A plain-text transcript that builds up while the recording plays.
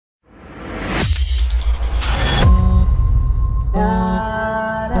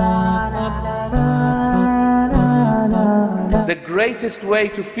greatest way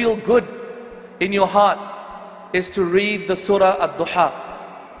to feel good in your heart is to read the Surah Ad-Duha,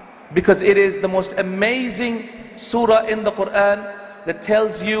 because it is the most amazing surah in the Quran that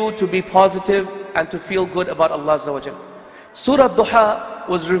tells you to be positive and to feel good about Allah Azza wa Jal. Surah Ad-Duha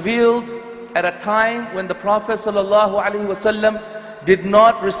was revealed at a time when the Prophet ﷺ did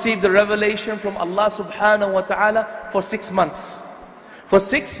not receive the revelation from Allah subhanahu wa ta'ala for 6 months. For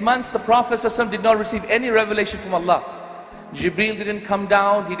 6 months the Prophet ﷺ did not receive any revelation from Allah. Jibreel didn't come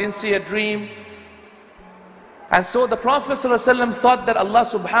down, he didn't see a dream. And so the Prophet ﷺ thought that Allah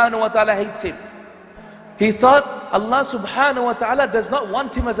subhanahu wa ta'ala hates him. He thought Allah subhanahu wa ta'ala does not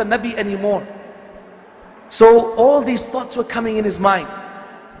want him as a Nabi anymore. So all these thoughts were coming in his mind.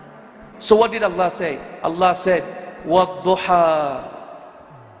 So what did Allah say? Allah said, وَالضُّحَى,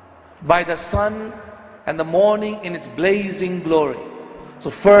 by the sun and the morning in its blazing glory. So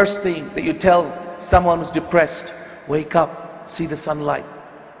first thing that you tell someone who's depressed, wake up, see the sunlight.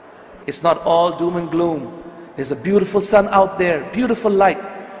 It's not all doom and gloom. There's a beautiful sun out there, beautiful light.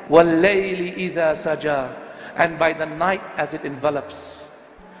 وَاللَّيْلِ إِذَا سَجَى, and by the night as it envelops.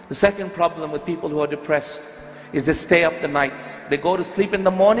 The second problem with people who are depressed is they stay up the nights. They go to sleep in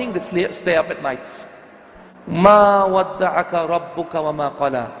the morning, they stay up at nights. مَا وَدَّعَكَ رَبُّكَ وَمَا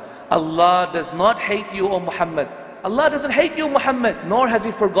قَلَى, Allah does not hate you, O Muhammad. Allah doesn't hate you, Muhammad, nor has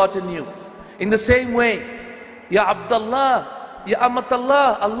He forgotten you. In the same way, Ya Abdullah, Ya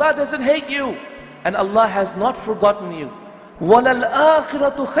Amatallah, Allah doesn't hate you, and Allah has not forgotten you.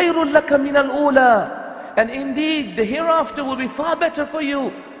 وَلَلْآخِرَةُ خَيْرٌ لَكَ مِنَ الْأُولَى, and indeed the hereafter will be far better for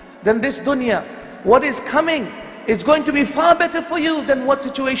you than this dunya. What is coming is going to be far better for you than what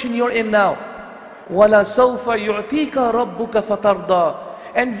situation you're in now. وَلَسَوْفَ يُعْتِيكَ رَبُّكَ فَتَرْضَى,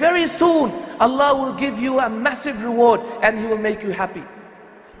 and very soon Allah will give you a massive reward and He will make you happy.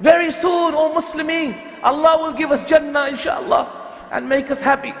 Very soon, O Muslimeen, Allah will give us Jannah inshallah and make us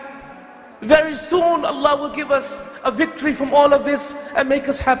happy. Very soon Allah will give us a victory from all of this and make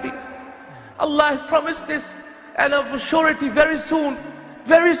us happy. Allah has promised this, and of a surety very soon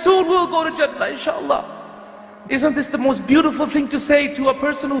we'll go to Jannah inshallah. Isn't this the most beautiful thing to say to a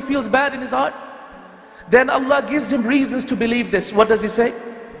person who feels bad in his heart? Then Allah gives him reasons to believe this. What does He say?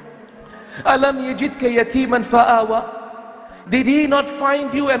 Alam yajidka yatiman fa'awa, did He not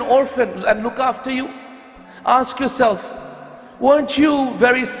find you an orphan and look after you? Ask yourself, weren't you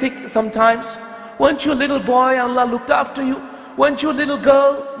very sick sometimes? Weren't you a little boy and Allah looked after you? Weren't you a little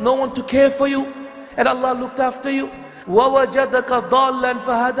girl, no one to care for you, and Allah looked after you? وَوَجَدَكَ ضَالًّا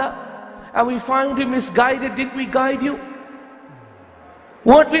فَهَدَى, and we found you misguided, didn't we guide you?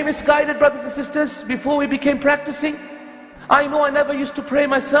 Weren't we misguided, brothers and sisters, before we became practicing? I know I never used to pray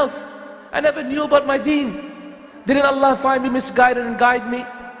myself. I never knew about my deen. Didn't Allah find me misguided and guide me?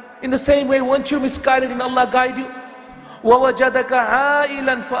 In the same way, weren't you misguided and Allah guide you? وَوَجَدَكَ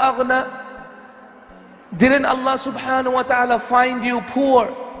عَائِلًا فَأَغْنَى, didn't Allah subhanahu wa ta'ala find you poor,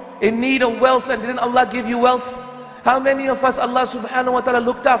 in need of wealth, and didn't Allah give you wealth? How many of us Allah subhanahu wa ta'ala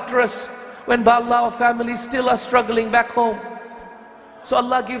looked after us when by Allah our families still are struggling back home? So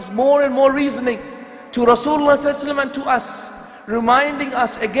Allah gives more and more reasoning to Rasulullah and to us, reminding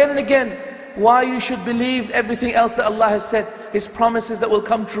us again and again why you should believe everything else that Allah has said, His promises that will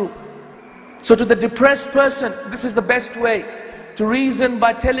come true. So to the depressed person, this is the best way to reason,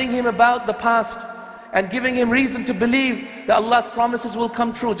 by telling him about the past and giving him reason to believe that Allah's promises will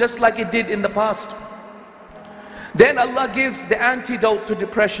come true, just like it did in the past. Then Allah gives the antidote to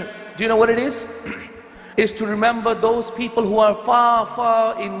depression. Do you know what it is? Is to remember those people who are far,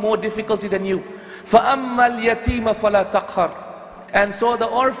 far in more difficulty than you. فَأَمَّا الْيَتِيمَ فَلَا تَقْهَرْ, and so the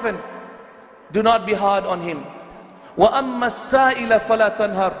orphan, do not be hard on him. وَأَمَّا السَّائِلَ فَلَا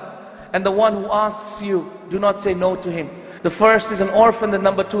تَنْهَرْ, and the one who asks you, do not say no to him. The first is an orphan, the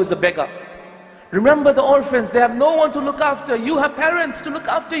number two is a beggar. Remember the orphans, they have no one to look after. You have parents to look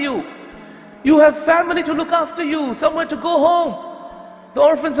after you. You have family to look after you, somewhere to go home. The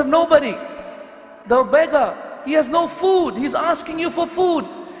orphans have nobody. The beggar, he has no food, he's asking you for food.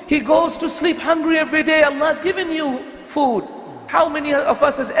 He goes to sleep hungry every day, Allah has given you food. How many of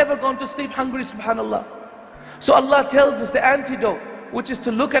us has ever gone to sleep hungry, subhanallah? So Allah tells us the antidote, which is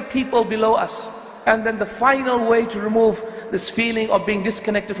to look at people below us. And then the final way to remove this feeling of being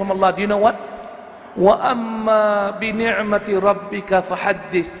disconnected from Allah, do you know what? وَأَمَّا بِنِعْمَةِ رَبِّكَ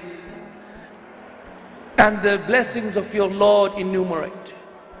فَحَدِّثْ, and the blessings of your Lord enumerate.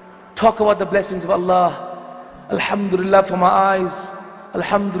 Talk about the blessings of Allah. Alhamdulillah for my eyes,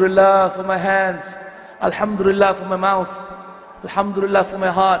 Alhamdulillah for my hands, Alhamdulillah for my mouth, Alhamdulillah for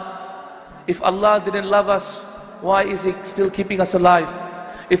my heart. If Allah didn't love us, why is He still keeping us alive?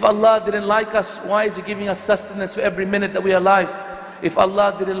 If Allah didn't like us, why is He giving us sustenance for every minute that we are alive? If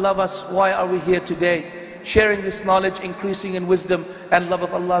Allah didn't love us, why are we here today? Sharing this knowledge, increasing in wisdom and love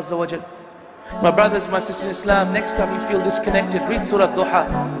of Allah Azza wa Jal. My brothers, my sisters in Islam, next time you feel disconnected, read Surah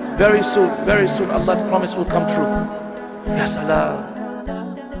Duha. Very soon Allah's promise will come true. Ya Salam.